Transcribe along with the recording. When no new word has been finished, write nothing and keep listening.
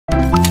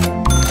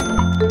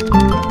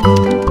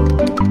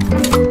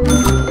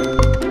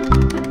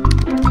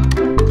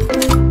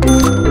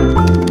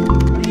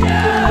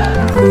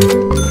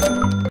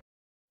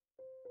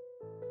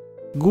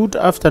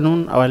Good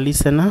afternoon, our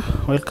listener.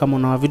 Welcome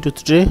on our video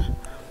today.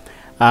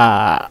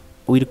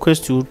 We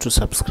request you to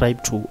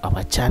subscribe to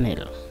our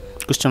channel.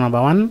 Question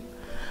number 1: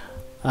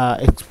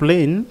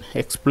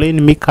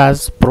 explain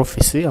Micah's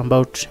prophecy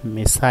about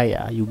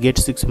Messiah. You get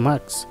 6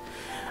 marks.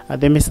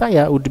 The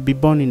Messiah would be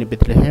born in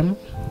Bethlehem.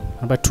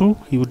 Number 2,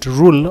 he would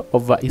rule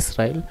over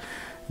Israel.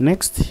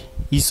 Next,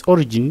 his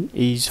origin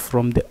is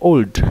from the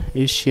old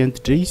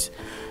ancient days.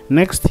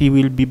 Next, he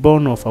will be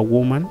born of a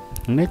woman.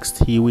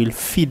 Next, he will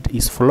feed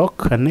his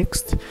flock.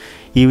 Next,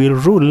 he will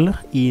rule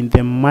in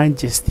the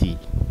majesty,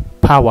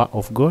 power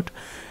of God.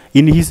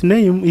 In his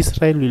name,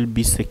 Israel will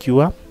be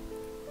secure.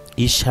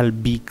 He shall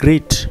be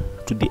great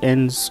to the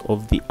ends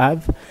of the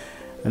earth.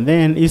 And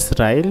then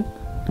Israel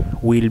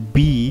will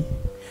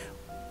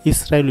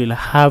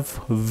have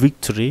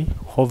victory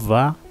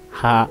over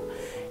her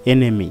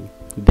enemy.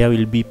 There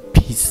will be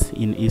peace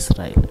in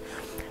Israel.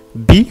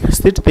 B,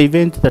 state the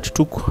event that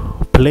took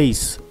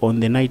place on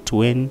the night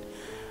when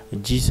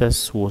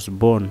Jesus was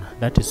born.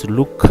 That is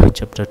Luke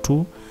chapter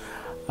 2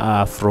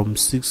 from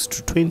 6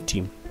 to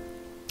 20.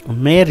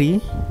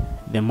 Mary,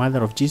 the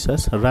mother of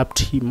Jesus, wrapped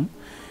him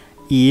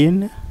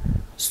in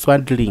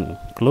swaddling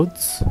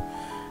clothes.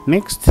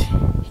 Next,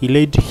 he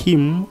laid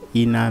him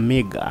in a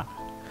manger.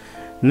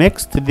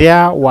 Next,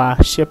 there were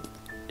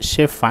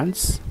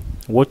shepherds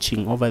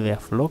watching over their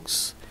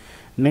flocks.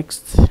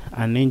 Next,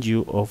 an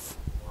angel of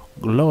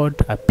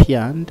Lord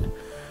appeared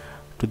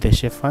to the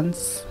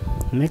shepherds.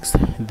 Next,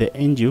 the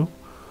angel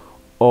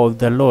of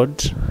the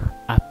Lord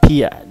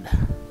appeared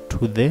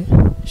to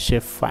the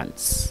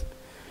shepherds.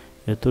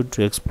 I thought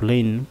to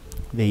explain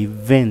the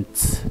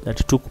events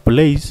that took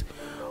place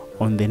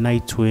on the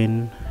night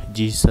when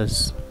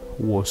Jesus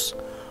was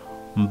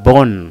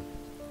born.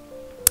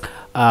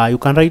 You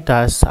can write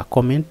us a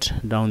comment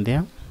down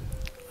there.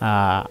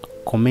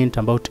 Comment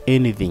about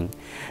anything.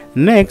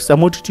 Next, a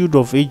multitude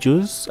of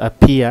angels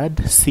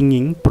appeared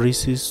singing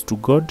praises to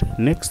God.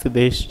 Next,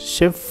 the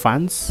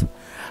shepherds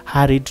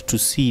hurried to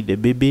see the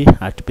baby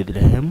at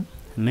Bethlehem.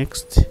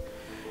 Next,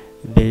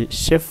 the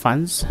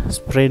shepherds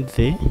spread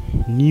the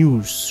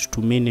news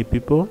to many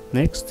people.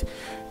 Next,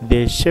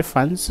 the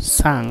shepherds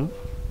sang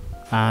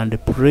and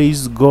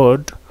praised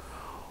God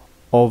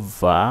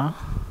over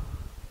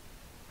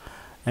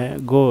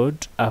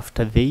God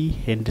after they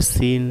had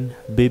seen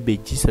baby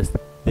Jesus.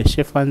 The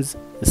shepherds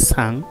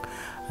sang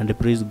and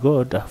praised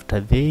God after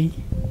they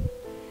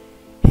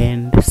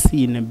had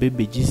seen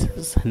baby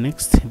Jesus.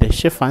 Next, the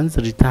shepherds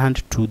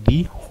returned to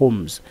the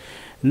homes.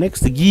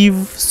 Next, give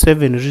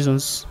 7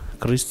 reasons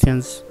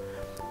Christians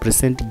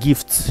present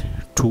gifts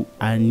to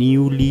a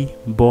newly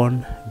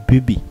born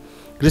baby.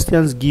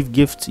 Christians give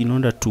gifts in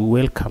order to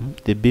welcome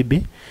the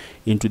baby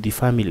into the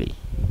family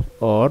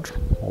or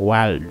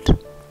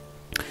world.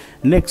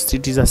 Next,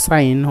 it is a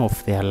sign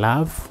of their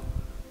love.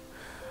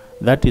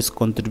 That is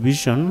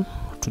contribution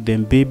to the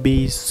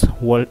baby's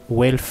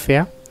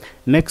welfare.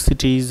 Next,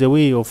 it is a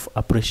way of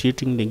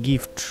appreciating the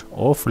gift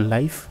of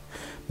life.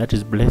 That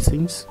is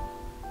blessings.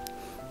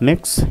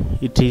 Next,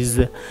 it is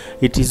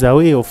a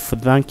way of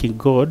thanking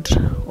God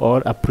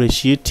or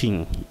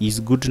appreciating his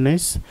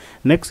goodness.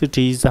 Next, it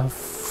is a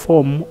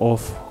form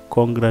of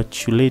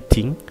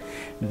congratulating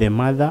the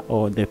mother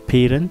or the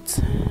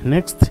parent.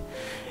 Next,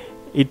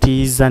 it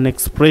is an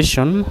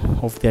expression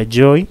of their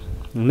joy.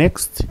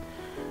 Next,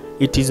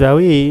 it is a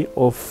way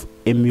of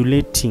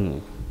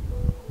emulating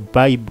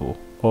Bible,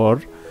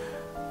 or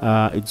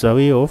it's a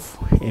way of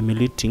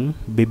emulating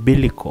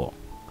biblical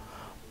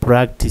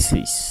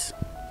practices.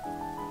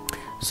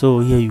 So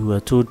here you are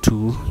told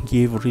to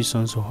give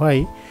reasons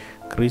why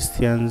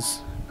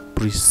Christians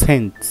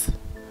present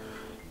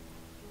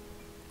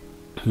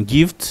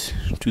gifts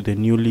to the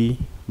newly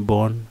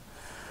born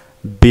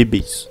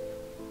babies.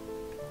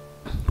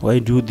 Why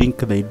do you think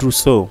they do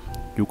so?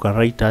 You can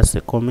write us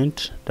a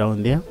comment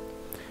down there,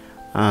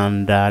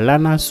 and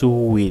learners who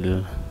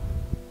will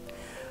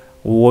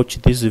watch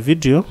this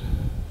video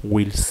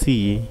will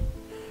see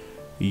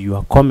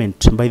your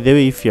comment. By the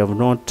way, if you have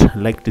not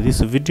liked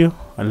this video,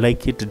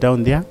 like it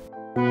down there.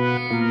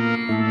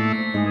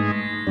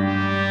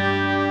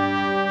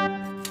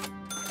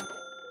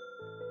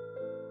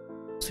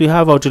 So we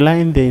have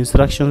outlined the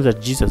instructions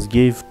that Jesus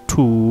gave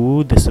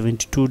to the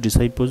 72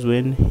 disciples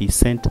when he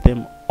sent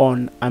them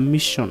on a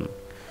mission.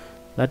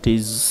 That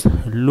is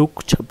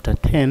Luke chapter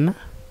 10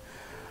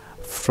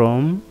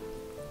 from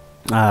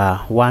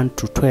 1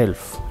 to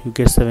 12. You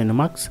get 7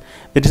 marks.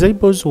 The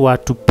disciples were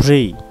to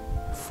pray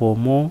for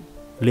more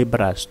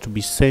laborers to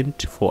be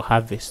sent for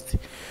harvest.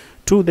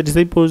 2, the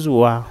disciples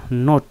were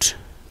not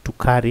to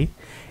carry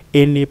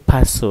any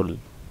parcel,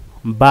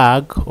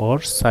 bag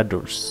or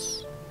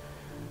saddles.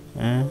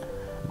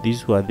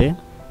 These were the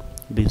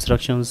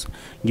instructions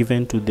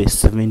given to the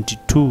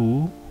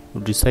 72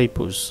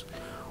 disciples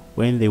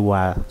when they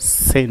were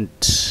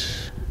sent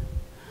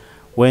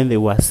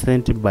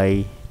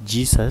by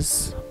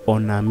Jesus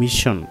on a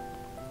mission.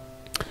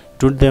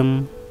 Told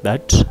them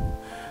that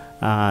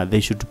they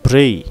should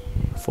pray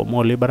for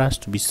more laborers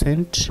to be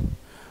sent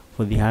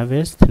for the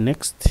harvest.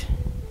 Next,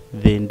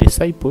 the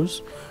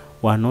disciples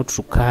were not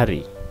to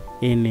carry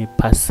any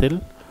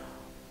parcel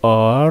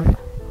or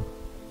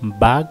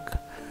bag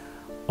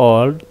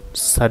or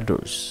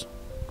saddles.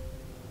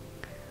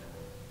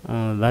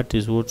 That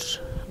is what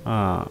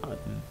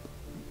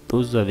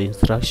those are the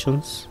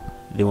instructions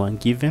they were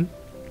given.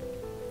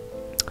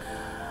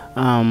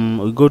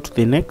 We go to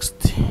the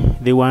next.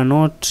 They were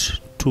not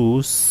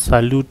to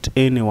salute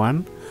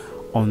anyone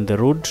on the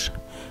road.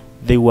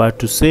 They were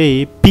to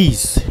say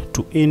peace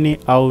to any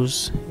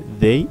house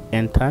they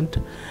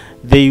entered.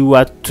 They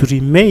were to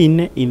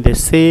remain in the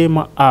same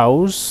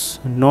house,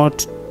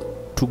 not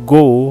to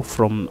go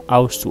from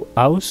house to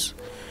house.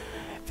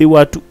 They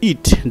were to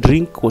eat,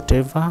 drink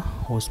whatever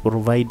was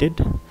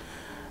provided.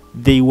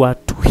 They were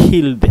to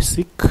heal the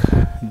sick.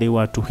 They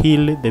were to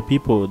heal the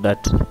people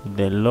that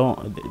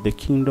the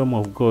kingdom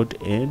of God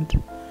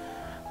and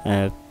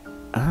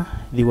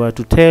they were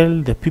to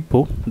tell the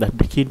people that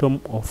the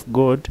kingdom of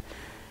God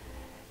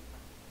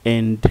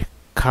and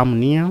come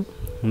near.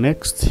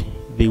 Next,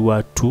 they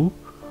were to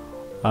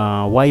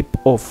wipe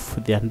off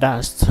their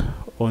dust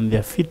on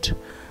their feet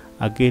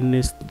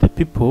against the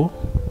people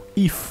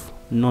if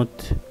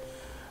not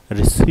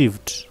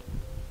received.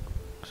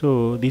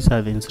 So these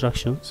are the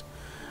instructions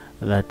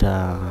that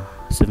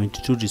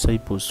 72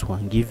 disciples were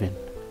given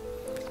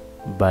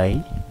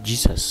by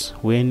Jesus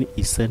when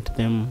he sent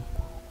them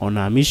on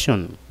a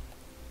mission.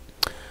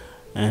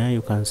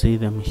 You can see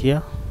them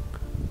here.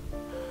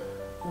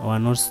 Were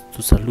not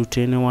to salute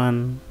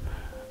anyone.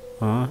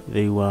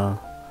 They were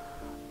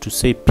to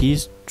say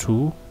peace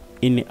to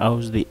any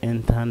house they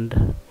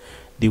entered.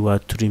 They were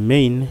to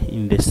remain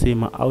in the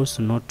same house,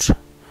 not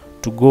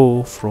to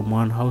go from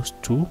one house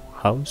to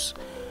house.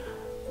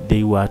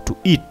 They were to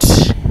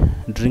eat,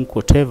 drink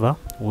whatever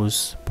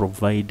was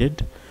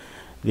provided.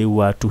 They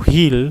were to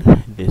heal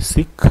the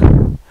sick.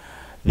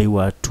 They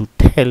were to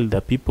tell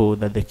the people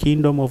that the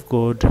kingdom of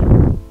God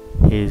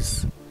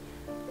has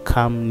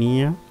come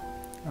near,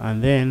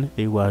 and then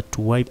they were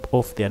to wipe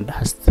off their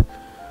dust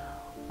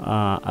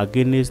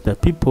against the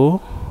people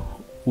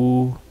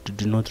who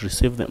did not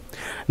receive them.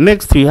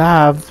 Next, we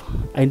have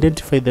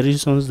identified the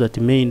reasons that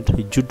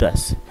made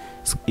Judas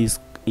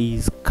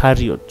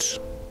Iscariot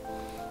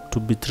to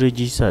betray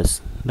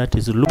Jesus. That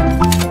is Luke.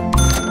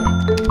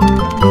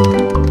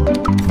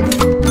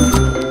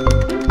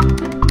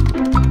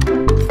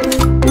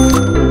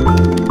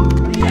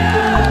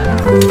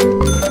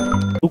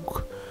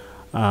 Luke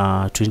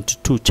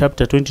 22,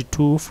 chapter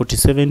 22,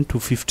 47 to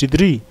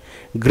 53.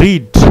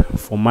 Greed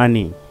for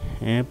money,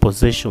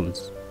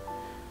 possessions,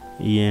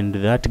 and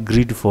that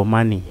greed for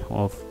money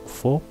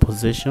for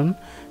possession.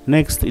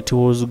 Next, it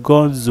was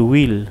God's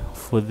will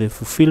for the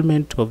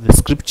fulfillment of the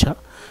scripture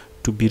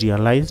to be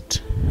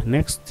realized.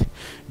 Next,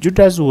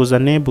 Judas was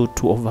unable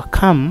to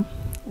overcome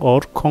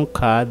or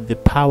conquer the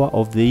power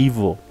of the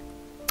evil.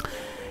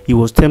 He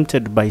was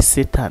tempted by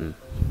Satan.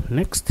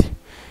 Next,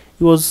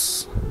 he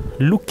was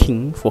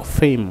looking for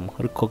fame,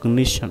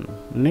 recognition.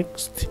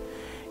 Next,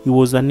 he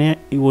was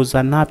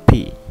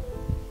unhappy.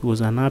 He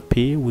was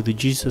unhappy with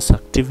Jesus'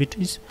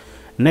 activities.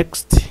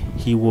 Next,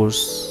 he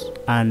was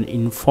an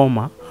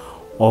informer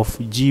of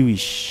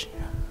Jewish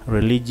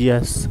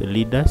religious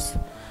leaders.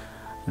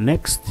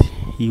 Next,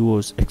 he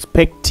was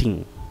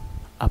expecting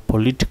a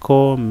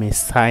political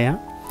messiah,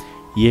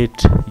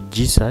 yet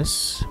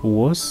Jesus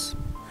was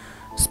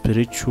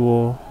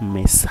spiritual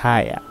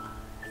messiah.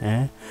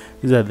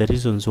 These are the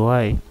reasons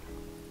why,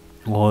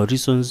 or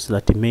reasons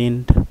that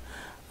made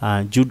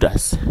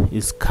Judas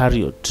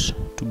Iscariot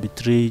to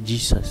betray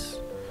Jesus.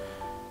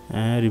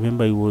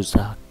 Remember, he was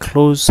a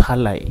close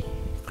ally,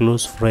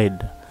 close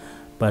friend,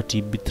 but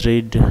he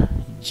betrayed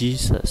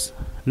Jesus.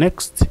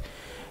 Next,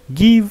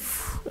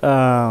 give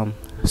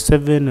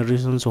 7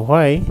 reasons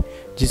why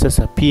Jesus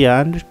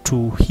appeared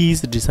to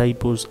his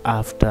disciples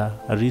after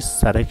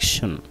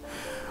resurrection.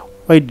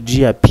 Why did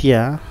he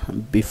appear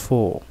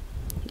before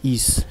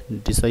his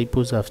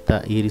disciples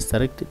after he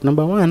resurrected?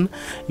 Number 1,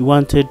 he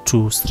wanted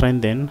to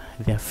strengthen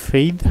their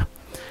faith.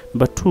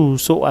 Number 2,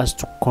 so as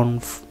to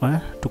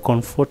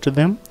comfort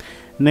them.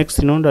 Next,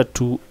 in order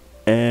to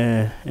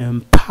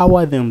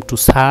empower them to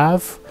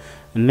serve.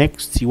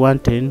 Next, he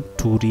wanted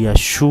to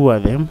reassure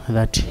them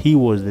that he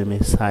was the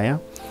Messiah.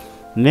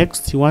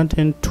 Next, he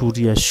wanted to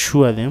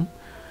reassure them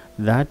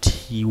that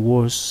he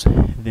was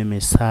the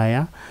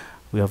Messiah.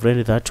 We have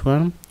read that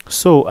one.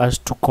 So as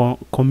to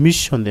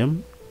commission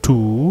them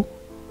to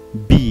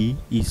be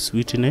his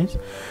witness.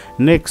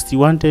 Next, he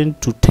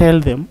wanted to tell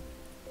them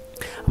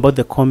about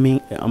the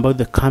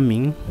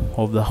coming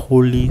of the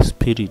Holy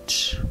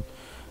Spirit.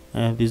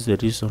 This is the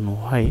reason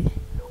why,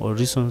 or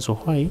reasons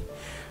why,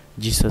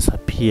 Jesus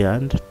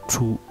appeared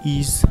to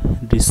his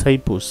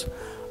disciples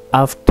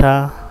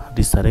after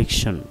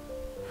resurrection.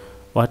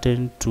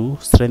 Wanted to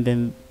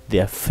strengthen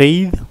their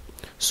faith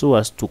so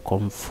as to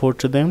comfort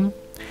them,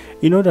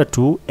 in order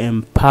to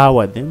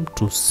empower them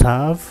to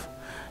serve.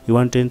 He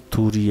wanted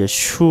to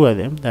reassure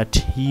them that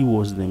he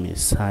was the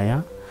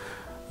Messiah.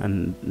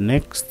 And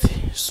next,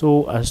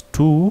 so as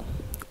to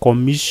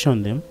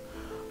commission them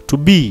to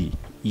be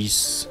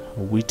his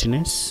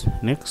witness.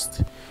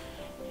 Next,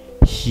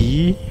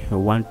 he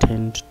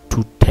wanted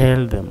to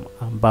tell them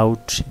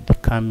about the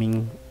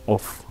coming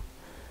of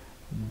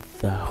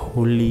the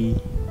Holy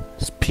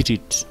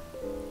Spirit.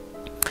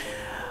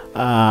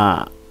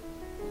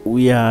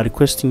 We are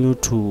requesting you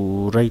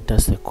to write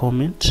us a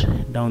comment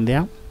down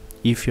there.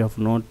 If you have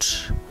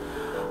not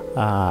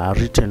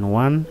written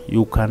one,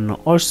 you can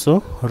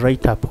also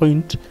write a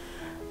point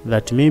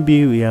that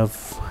maybe we have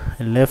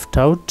left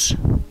out.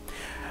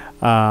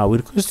 We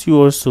request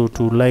you also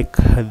to like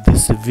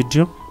this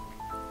video,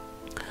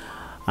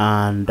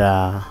 and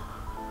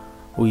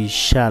we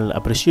shall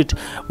appreciate.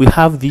 We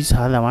have this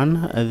other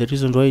one, the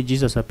reason why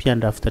Jesus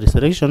appeared after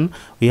resurrection.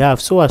 We have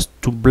so as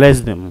to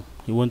bless them.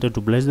 He wanted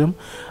to bless them.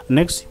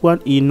 Next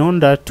one, in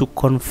order to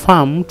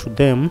confirm to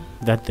them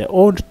that the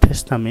Old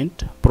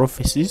Testament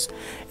prophecies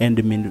and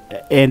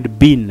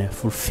been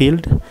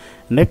fulfilled.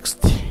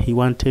 Next, he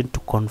wanted to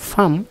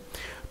confirm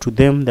to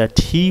them that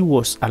he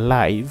was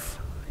alive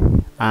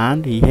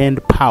and he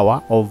had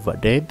power over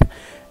death.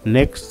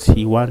 Next,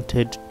 he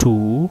wanted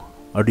to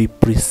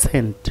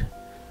represent.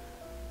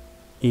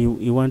 He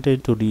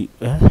wanted to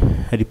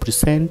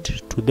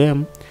represent to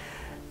them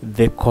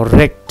the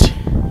correct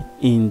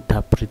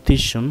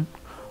interpretation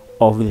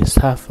of the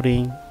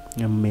suffering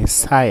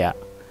Messiah,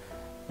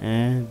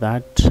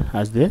 that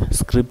as the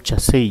scripture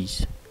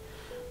says.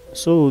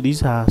 So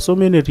these are so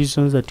many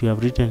reasons that you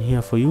have written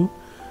here for you,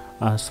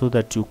 so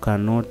that you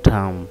cannot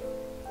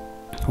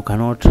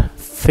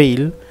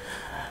fail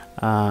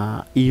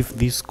if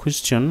this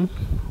question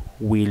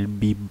will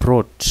be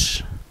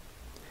brought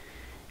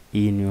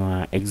in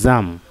your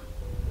exam,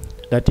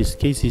 that is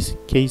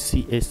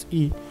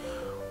KCSE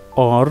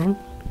or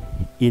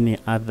any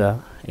other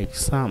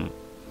exam.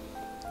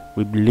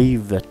 We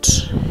believe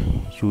that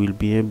you will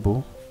be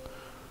able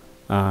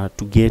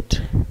to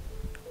get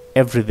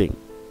everything.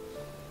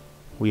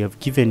 We have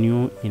given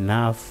you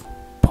enough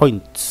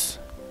points,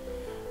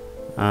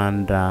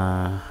 and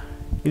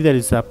if there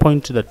is a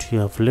point that you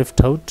have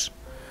left out,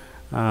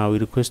 we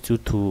request you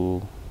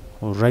to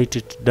write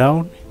it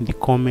down in the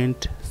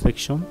comment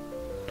section,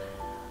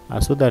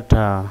 so that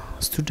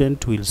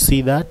student will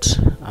see that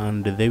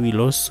and they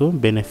will also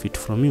benefit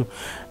from you.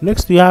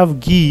 Next, we have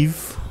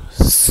give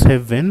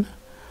 7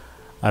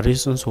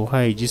 reasons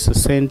why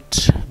Jesus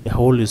sent the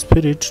Holy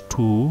Spirit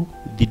to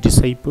the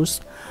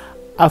disciples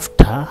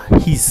after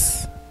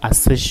his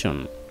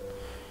ascension.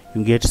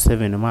 You get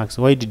 7 marks.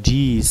 Why did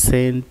he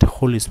send the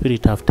Holy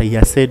Spirit after he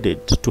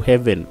ascended to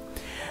heaven?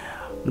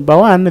 Number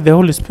 1, the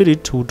Holy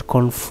Spirit would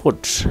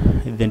comfort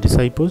the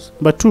disciples.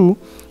 Number 2,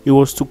 it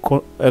was to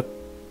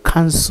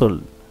counsel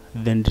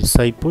the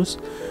disciples.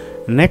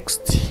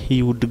 Next,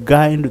 he would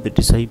guide the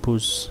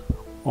disciples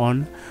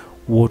on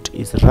what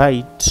is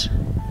right,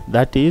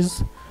 that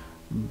is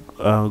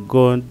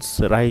God's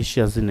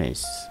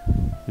righteousness.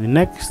 The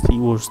next, he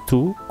was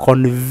to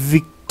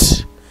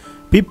convict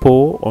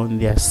people on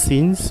their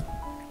sins.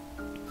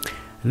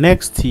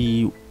 Next,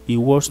 he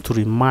was to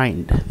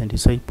remind the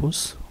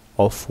disciples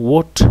of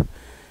what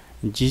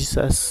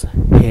Jesus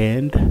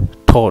had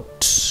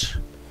taught.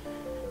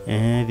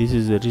 And this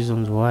is the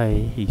reasons why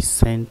he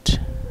sent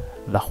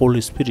the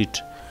Holy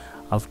Spirit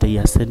after he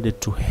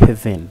ascended to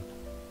heaven.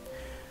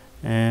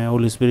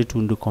 Holy Spirit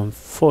would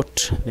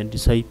comfort the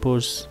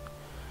disciples.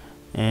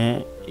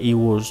 He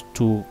was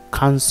to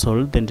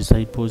counsel the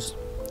disciples.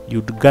 He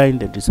would guide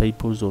the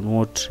disciples on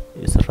what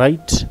is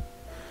right.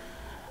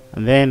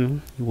 And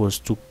then he was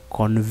to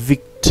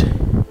convict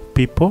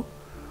people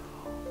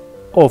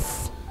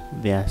of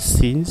their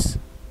sins.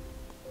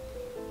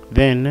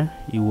 Then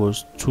he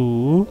was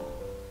to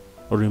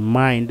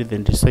remind the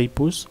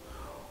disciples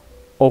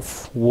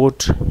of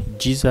what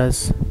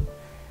Jesus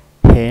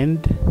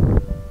had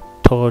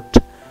taught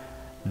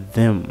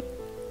them.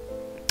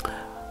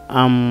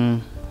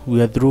 We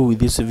are through with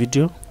this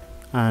video,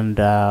 and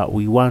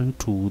we want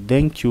to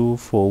thank you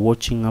for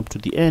watching up to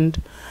the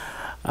end,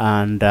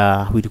 and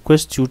we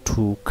request you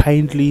to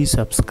kindly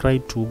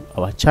subscribe to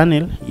our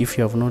channel if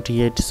you have not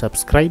yet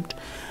subscribed.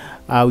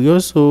 We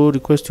also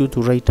request you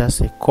to write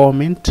us a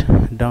comment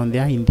down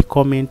there in the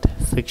comment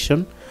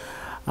section,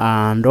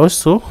 and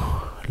also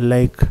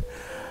like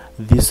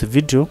this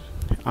video,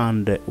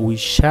 and we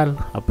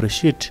shall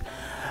appreciate.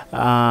 We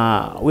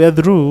are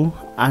through.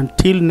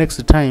 Until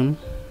next time,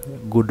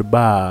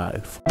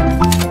 goodbye.